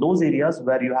focus on those areas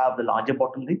where you have the larger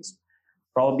bottlenecks.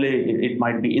 Probably it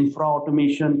might be infra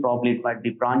automation, probably it might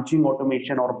be branching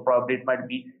automation, or probably it might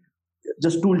be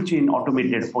just tool chain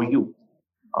automated for you,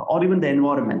 or even the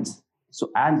environments.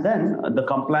 So, and then the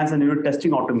compliance and unit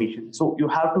testing automation. So you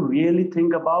have to really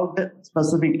think about the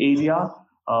specific area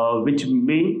which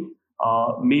may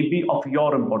be of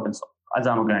your importance as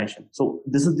an organization. So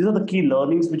these are the key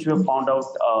learnings which we have found out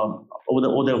over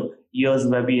the years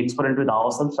where we experiment with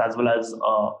ourselves as well as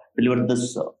deliver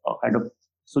this kind of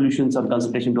solutions and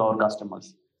consultation to our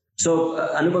customers. So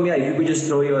Anupam, if you could just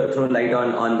throw light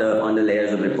on the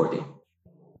layers of reporting.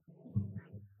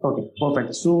 Okay,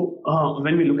 perfect. So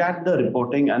when we look at the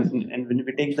reporting and when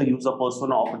we take the user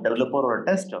persona of a developer or a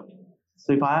tester,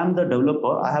 so if I am the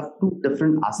developer, I have two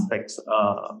different aspects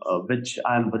which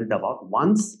I am worried about.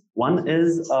 One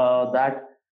is that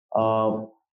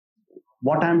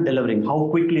what I'm delivering, how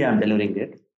quickly I'm delivering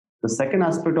it. The second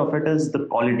aspect of it is the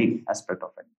quality aspect of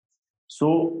it.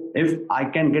 So if I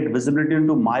can get visibility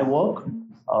into my work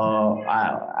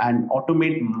and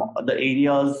automate the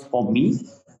areas for me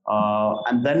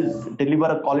and then deliver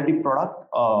a quality product,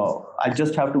 I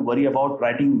just have to worry about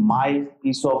writing my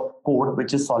piece of code,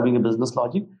 which is solving a business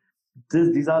logic.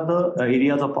 These are the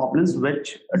areas of problems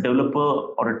which a developer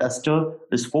or a tester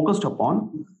is focused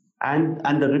upon.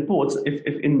 And the reports, if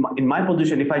in my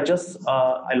position, if I just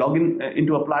I log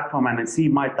into a platform and I see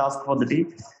my task for the day,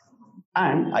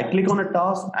 and I click on a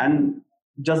task and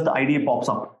just the IDE pops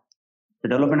up, the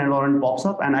development environment pops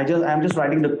up, and I'm just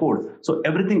writing the code. So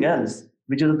everything else,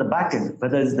 which is at the back end,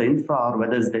 whether it's the infra or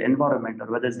whether it's the environment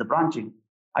or whether it's the branching,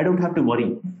 I don't have to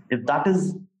worry. If that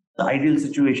is the ideal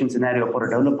situation scenario for a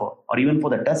developer or even for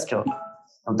the tester,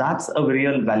 that's a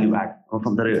real value add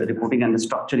from the reporting and the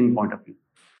structuring point of view.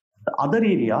 The other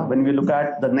area, when we look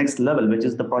at the next level, which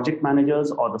is the project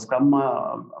managers or the scrum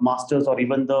masters or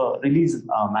even the release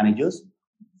managers,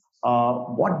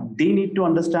 what they need to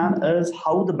understand is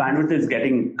how the bandwidth is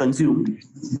getting consumed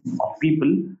of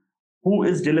people, who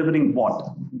is delivering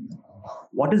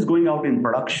what is going out in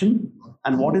production,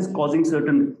 and what is causing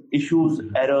certain issues,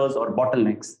 errors, or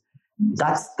bottlenecks.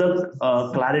 That's the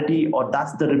clarity, or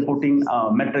that's the reporting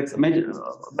metrics,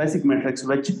 basic metrics,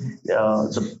 which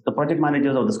the project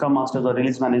managers or the scrum masters or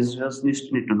release managers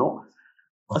need to know.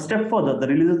 A step further, the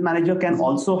release manager can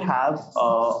also have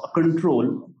a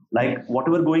control Like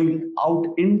whatever going out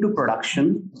into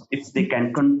production, if they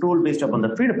can control based upon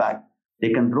the feedback, they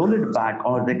can roll it back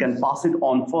or they can pass it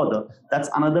on further. That's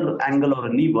another angle or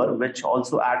a lever which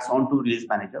also adds on to release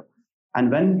manager. And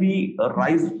when we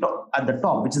rise at the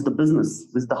top, which is the business,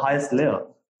 which is the highest layer,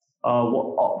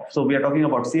 so we are talking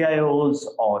about CIOs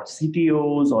or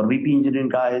CTOs or VP engineering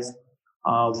guys.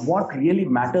 What really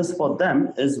matters for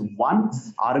them is, one,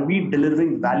 are we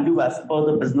delivering value as per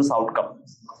the business outcome?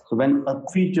 So when a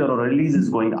feature or a release is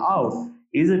going out,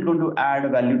 is it going to add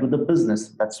value to the business?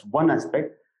 That's one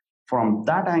aspect. From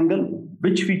that angle,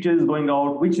 which feature is going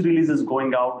out, which release is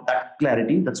going out, that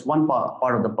clarity, that's one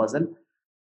part of the puzzle.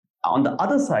 On the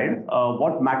other side,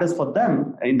 what matters for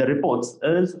them in the reports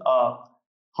is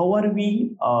how are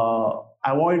we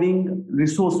avoiding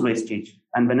resource wastage?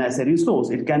 And when I say resource,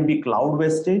 it can be cloud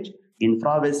wastage,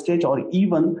 infra wastage, or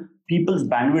even people's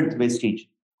bandwidth wastage.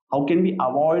 How can we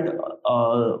avoid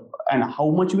and how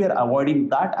much we are avoiding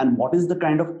that, and what is the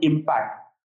kind of impact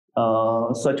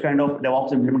such kind of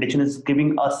DevOps implementation is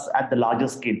giving us at the larger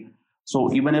scale?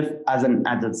 So even if as a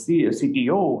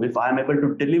CTO, if I am able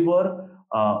to deliver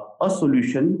a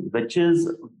solution which is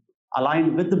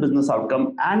aligned with the business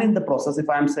outcome, and in the process, if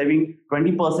I am saving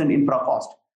 20% infra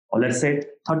cost, or let's say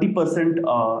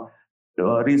 30%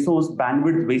 resource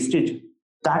bandwidth wastage,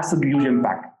 that's a huge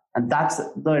impact. And that's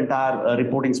the entire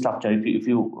reporting structure, if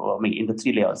you in the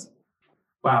 3 layers.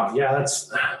 Wow, yeah,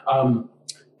 that's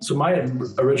so my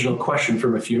original question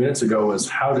from a few minutes ago was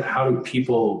how do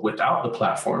people without the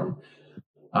platform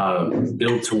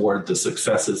build toward the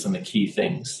successes and the key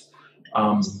things?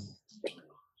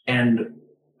 And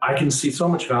I can see so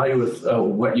much value with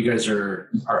what you guys are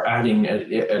adding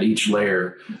at each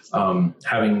layer,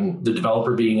 having the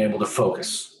developer being able to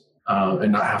focus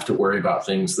and not have to worry about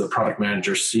things, the product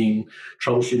manager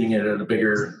troubleshooting it at a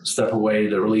bigger step away,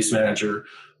 the release manager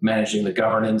managing the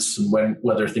governance and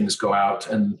whether things go out,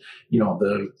 and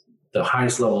the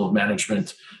highest level of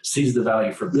management sees the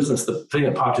value for business. The thing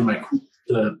that popped in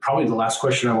probably the last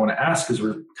question I want to ask, because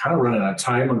we're kind of running out of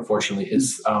time, unfortunately,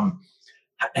 is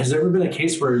has there ever been a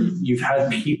case where you've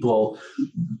had people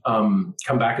come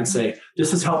back and say,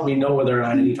 this has helped me know whether or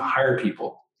not I need to hire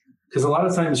people? Because a lot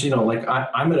of times, like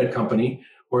I'm at a company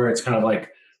where it's kind of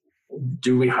like,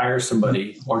 do we hire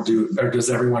somebody or does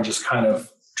everyone just kind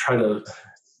of try to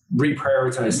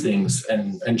reprioritize things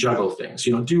and juggle things?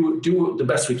 Do the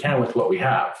best we can with what we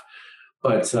have.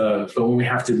 But when we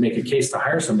have to make a case to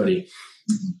hire somebody,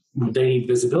 they need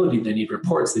visibility, they need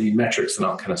reports, they need metrics and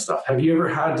all kind of stuff. Have you ever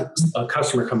had a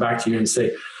customer come back to you and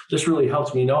say, this really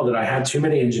helped me know that I had too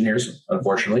many engineers,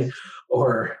 unfortunately,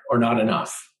 or not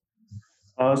enough?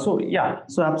 So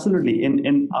absolutely.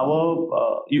 In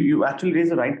our, you actually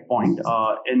raised the right point.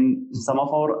 In some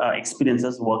of our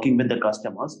experiences working with the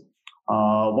customers,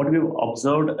 what we've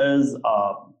observed is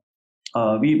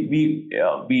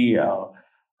we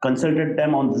consulted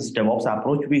them on this DevOps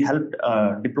approach. We helped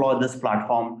deploy this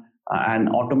platform and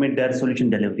automate their solution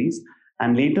deliveries.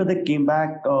 And later they came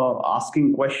back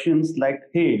asking questions like,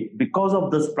 hey, because of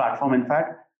this platform, in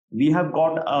fact, we have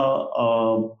got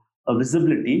a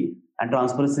visibility and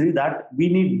transparency that we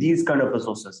need these kind of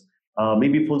resources,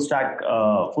 maybe full stack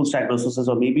resources,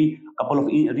 or maybe a couple of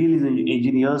release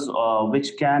engineers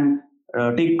which can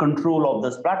take control of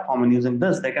this platform, and using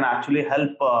this, they can actually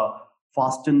help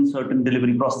fasten certain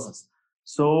delivery processes.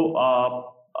 So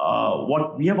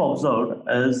what we have observed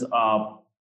is,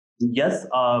 yes,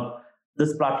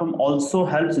 this platform also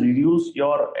helps reduce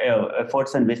your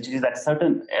efforts and wastages at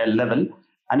certain level,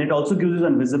 and it also gives you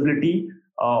some visibility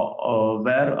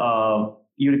where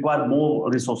you require more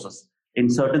resources in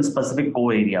certain specific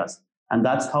core areas. And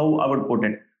that's how I would put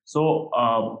it. So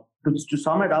to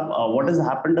sum it up, what has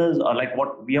happened is, like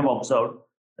what we have observed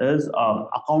is,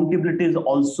 accountability is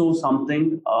also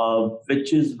something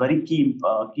which is very key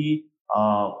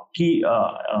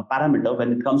parameter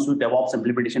when it comes to DevOps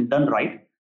implementation done right.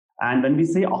 And when we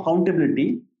say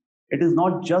accountability, it is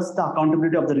not just the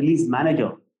accountability of the release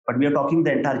manager, but we are talking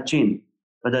the entire chain,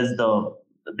 whether it's the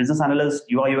business analysts,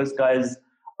 UI UX guys,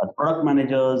 the product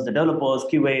managers, the developers,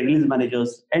 QA, release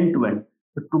managers, end to end.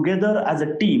 But together as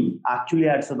a team actually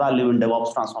adds a value in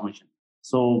DevOps transformation.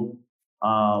 So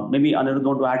maybe Aniruddha,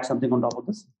 want to add something on top of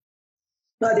this?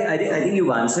 No, I think you've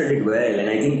answered it well, and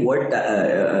I think what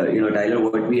Tyler,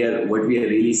 what we are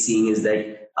really seeing is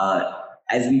that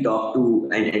as we talk to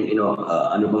and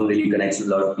Anupam really connects with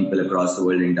a lot of people across the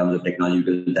world in terms of technology,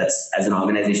 because that's, as an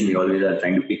organization, we always are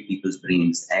trying to pick people's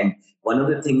brains. And one of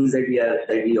the things that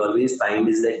we always find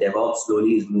is that DevOps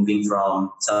slowly is moving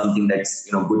from something that's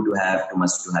good to have to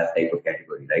must to have type of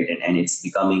category, right? And it's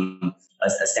becoming a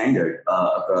standard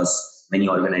across many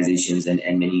organizations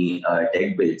and many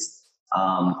tech builds.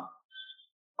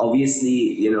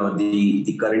 Obviously,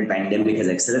 the current pandemic has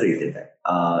accelerated that.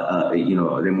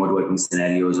 Remote working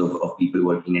scenarios of people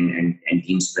working and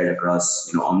teams spread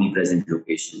across omnipresent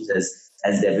locations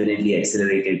has definitely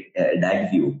accelerated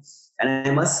that view. And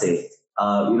I must say,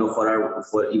 for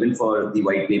the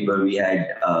white paper, we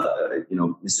had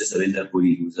Mr. Surinder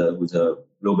Puri, who's a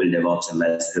global DevOps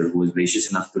ambassador, who was gracious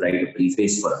enough to write a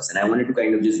preface for us. And I wanted to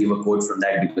kind of just give a quote from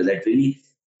that, because that really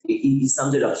he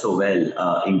sums it up so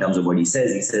well in terms of what he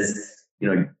says. He says,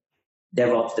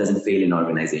 DevOps doesn't fail in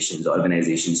organizations.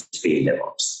 Organizations fail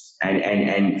DevOps.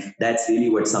 And that's really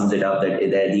what sums it up, that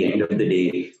at the end of the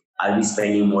day, are we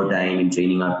spending more time in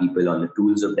training our people on the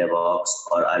tools of DevOps,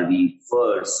 or are we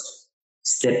first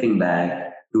stepping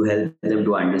back to help them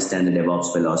to understand the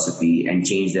DevOps philosophy and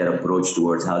change their approach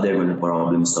towards how they're going to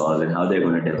problem solve and how they're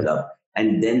going to develop,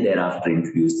 and then thereafter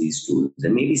introduce these tools?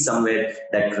 And maybe somewhere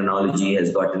that chronology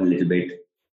has gotten a little bit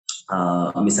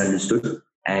misunderstood,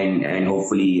 and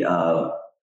hopefully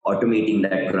automating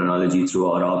that chronology through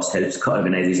our ops helps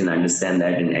organizations understand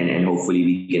that, and hopefully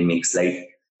we can make slight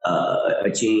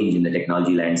a change in the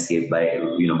technology landscape by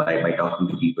talking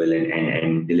to people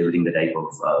and delivering the type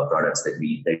of products that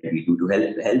we do to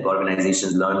help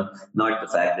organizations learn, not the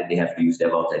fact that they have to use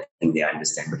DevOps. I think they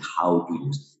understand, but how to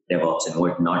use DevOps and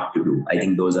what not to do. I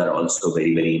think those are also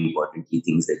very, very important key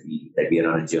things that we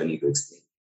are on a journey to explain.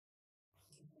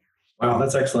 Wow,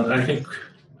 that's excellent. I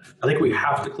think we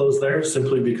have to close there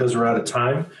simply because we're out of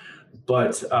time.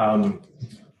 But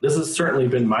this has certainly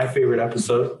been my favorite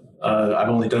episode. I've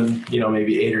only done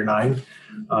maybe 8 or 9,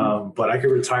 but I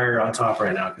could retire on top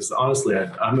right now, because honestly,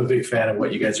 I'm a big fan of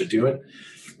what you guys are doing,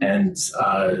 and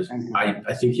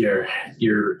I think you're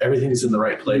everything's in the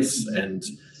right place, and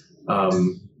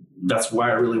that's why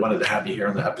I really wanted to have you here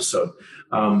on the episode.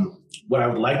 What I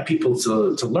would like people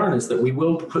to learn is that we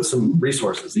will put some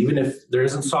resources, even if there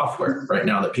isn't software right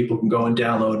now that people can go and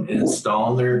download and install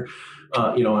on their,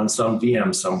 on some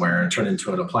VM somewhere and turn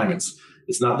into an deployments.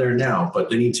 It's not there now, but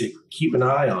they need to keep an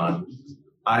eye on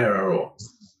IAURO.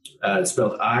 It's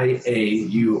spelled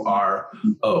IAURO.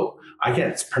 I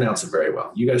can't pronounce it very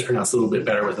well. You guys pronounce it a little bit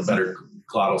better with a better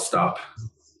glottal stop.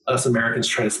 Us Americans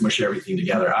try to smush everything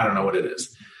together. I don't know what it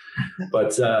is,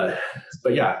 but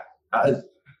yeah.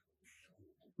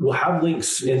 We'll have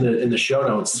links in the show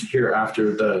notes here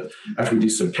after we do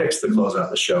some picks to close out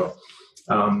the show.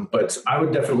 But I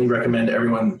would definitely recommend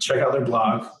everyone check out their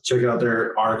blog, check out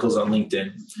their articles on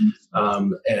LinkedIn,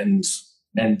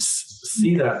 and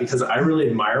see that, because I really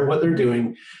admire what they're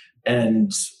doing,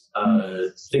 and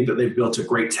think that they've built a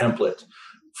great template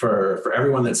for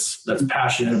everyone that's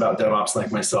passionate about DevOps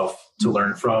like myself to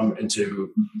learn from, and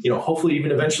to hopefully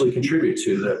even eventually contribute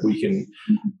to, that we can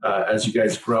as you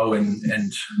guys grow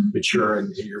and mature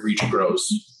and your reach grows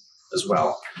as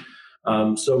well.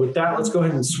 So with that, let's go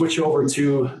ahead and switch over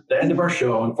to the end of our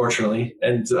show, unfortunately,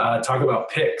 and talk about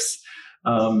picks.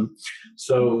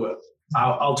 So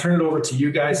I'll turn it over to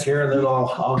you guys here, and then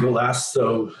I'll go last.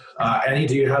 So Annie,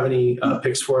 do you have any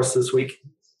picks for us this week?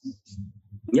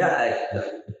 Yeah,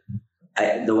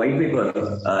 the white paper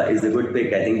is a good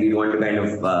pick. I think we want to kind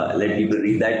of let people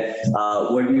read that.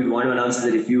 What we want to announce is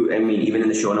that even in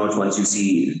the show notes, once you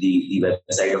see the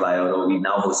website of IAURO, we've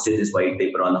now hosted this white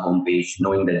paper on the homepage,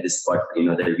 knowing that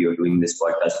that we are doing this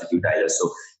podcast with you, Tyler,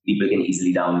 so people can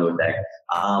easily download that.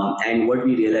 And what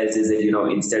we realized is that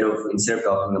instead of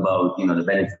talking about the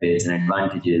benefits and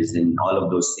advantages and all of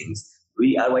those things,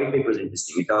 our white paper is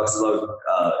interesting. It talks about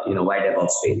why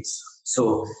DevOps fails.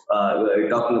 So we're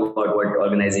talking about what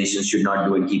organizations should not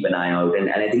do and keep an eye out. And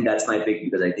I think that's my pick,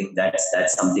 because I think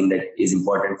that's something that is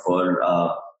important for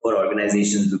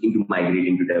organizations looking to migrate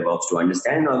into DevOps to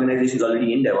understand, organizations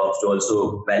already in DevOps to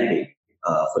also validate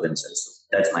for themselves.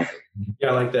 So that's my pick.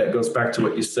 Yeah, I like that. It goes back to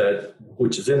what you said,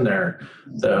 which is in there.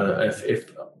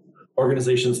 If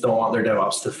organizations don't want their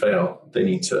DevOps to fail, they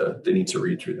need to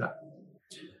read through that.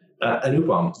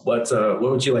 Anupam, what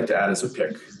would you like to add as a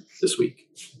pick this week?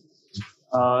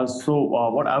 So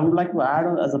what I would like to add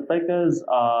as a pick is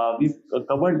we've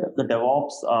covered the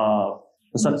DevOps,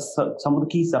 some of the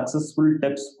key successful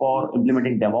tips for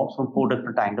implementing DevOps from 4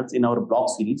 different angles in our blog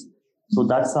series. So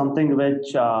that's something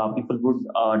which people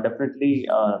would definitely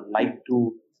like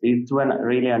to read through and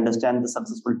really understand the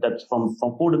successful tips from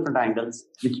 4 different angles,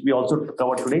 which we also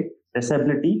covered today: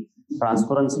 traceability,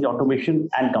 transparency, automation,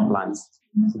 and compliance.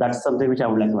 So that's something which I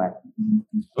would like to add.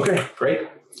 Okay, great.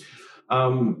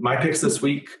 My picks this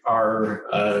week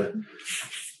are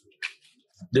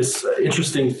this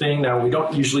interesting thing. Now, we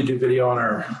don't usually do video on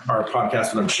our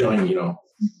podcast, but I'm showing,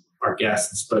 our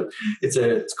guests, but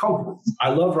it's called, I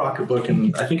love Rocketbook,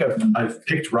 and I think I've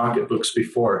picked Rocketbooks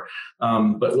before.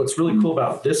 But what's really cool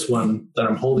about this one that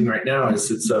I'm holding right now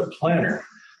is it's a planner.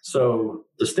 So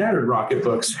the standard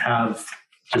Rocketbooks have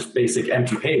just basic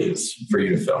empty pages for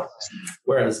you to fill.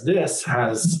 Whereas this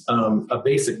has a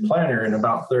basic planner in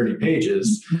about 30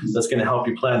 pages that's going to help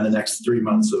you plan the next 3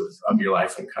 months of your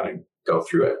life and kind of go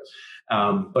through it.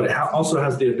 But it also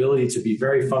has the ability to be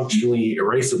very functionally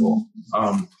erasable.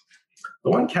 The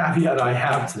one caveat I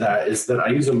have to that is that I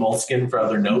use a Moleskine for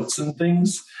other notes and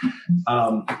things.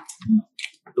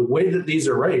 The way that these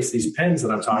erase, these pens that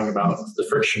I'm talking about, the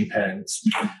friction pens,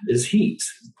 is heat.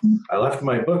 I left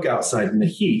my book outside in the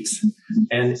heat,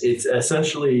 and it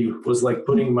essentially was like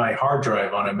putting my hard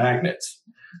drive on a magnet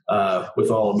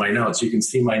with all of my notes. You can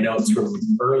see my notes from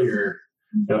earlier,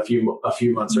 a few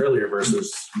months earlier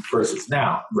versus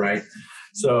now, right?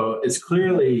 So it's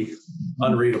clearly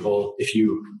unreadable if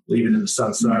you leave it in the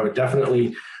sun. So I would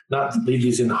definitely not leave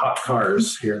these in hot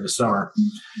cars here in the summer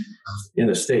in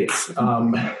the States.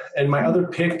 And my other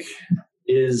pick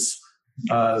is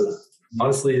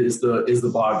honestly is the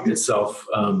blog itself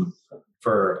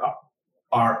for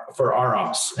our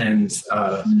ops and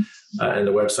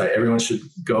the website. Everyone should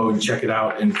go and check it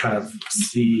out and kind of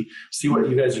see what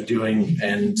you guys are doing,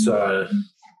 and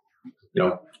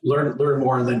learn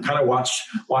more, and then kind of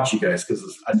watch you guys, because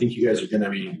I think you guys are going to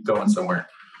be going somewhere.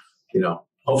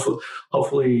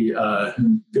 Hopefully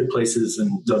good places,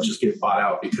 and don't just get bought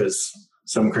out because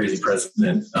some crazy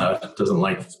president doesn't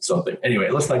like something. Anyway,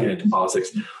 let's not get into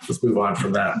politics. Let's move on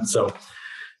from that. So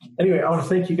anyway, I want to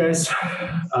thank you guys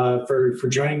for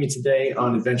joining me today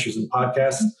on Adventures in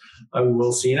Podcast.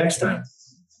 We'll see you next time.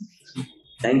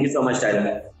 Thank you so much,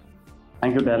 Tyler.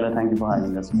 Thank you, Tyler. Thank you for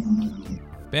having us.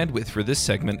 Bandwidth for this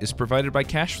segment is provided by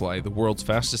CacheFly, the world's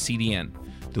fastest CDN.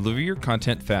 Deliver your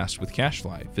content fast with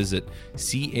CacheFly. Visit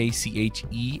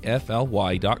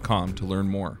CACHEFLY.com to learn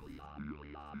more.